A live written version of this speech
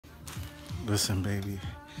Listen, baby.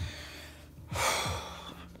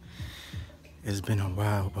 It's been a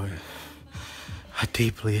while, but I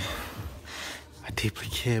deeply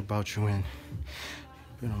care about you, and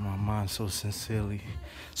you've been on my mind so sincerely.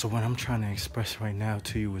 So what I'm trying to express right now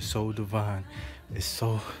to you is so divine. It's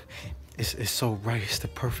so right. It's the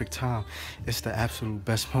perfect time. It's the absolute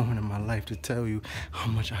best moment in my life to tell you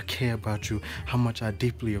how much I care about you, how much I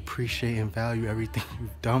deeply appreciate and value everything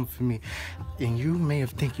you've done for me. And you may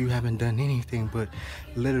have think you haven't done anything, but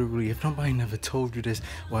literally, if nobody never told you this,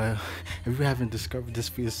 well, if you haven't discovered this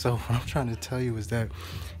for yourself, what I'm trying to tell you is that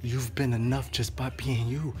you've been enough just by being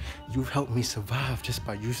you. You've helped me survive just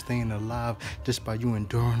by you staying alive, just by you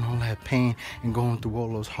enduring all that pain and going through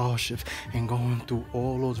all those hardships and going through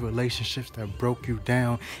all those relationships that broke you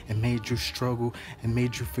down and made you struggle and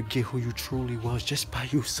made you forget who you truly was. Just by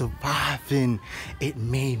you surviving, it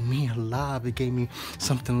made me alive. It gave me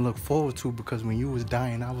something to look forward to, because when you was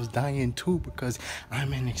dying, I was dying too, because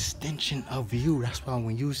I'm an extension of you. That's why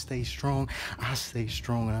when you stay strong, I stay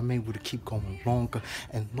strong, and I'm able to keep going longer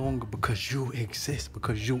and longer because you exist,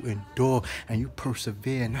 because you endure and you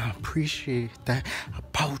persevere, and I appreciate that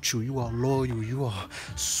about you. You are loyal, you are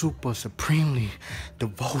super supremely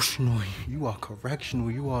devotional, you are correctional,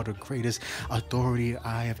 you are the greatest authority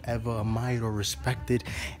I have ever admired or respected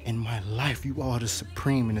in my life. You are the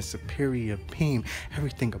supreme and the superior being.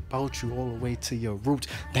 Everything about you, all the way to your roots,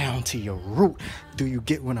 down to your root. Do you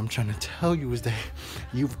get what I'm trying to tell you? Is that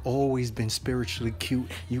you've always been spiritually cute,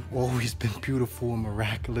 you've always been beautiful and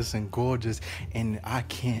miraculous and gorgeous, and I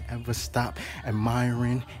can't ever stop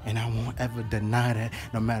admiring, and I won't ever deny that,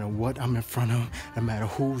 no matter what I'm in front of, no matter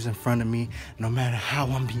who's in front of me, no matter how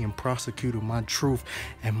I'm being prosecuted. My truth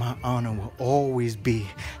and my honor will always be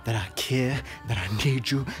that I care, that I need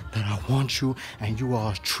you, that I want you, and you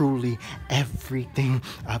are truly everything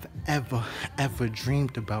I've ever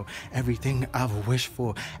dreamed about. Everything I've wished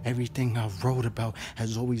for, everything I've wrote about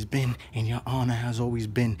has always been, and your honor has always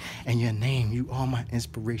been, and your name. You are my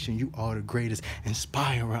inspiration. You are the greatest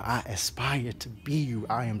inspirer. I aspire to be you.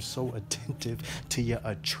 I am so attentive to your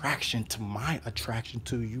attraction, to my attraction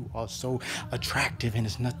to you. You are so attractive, and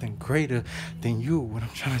it's nothing greater than you. What I'm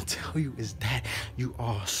trying to tell you is that you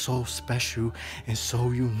are so special and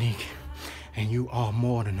so unique, and you are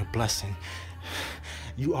more than a blessing.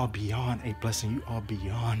 You are beyond a blessing. You are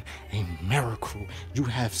beyond a miracle. You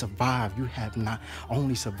have survived. You have not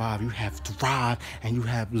only survived, you have thrived, and you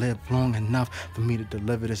have lived long enough for me to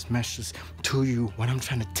deliver this message to you. What I'm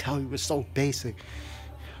trying to tell you is so basic.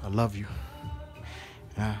 I love you.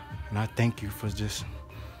 And I thank you for just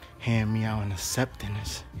hearing me out and accepting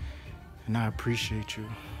this. And I appreciate you.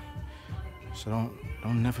 So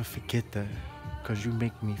don't never forget that, because you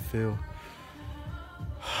make me feel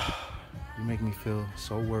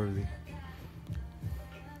so worthy.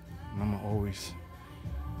 And I'ma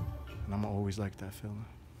always like that feeling.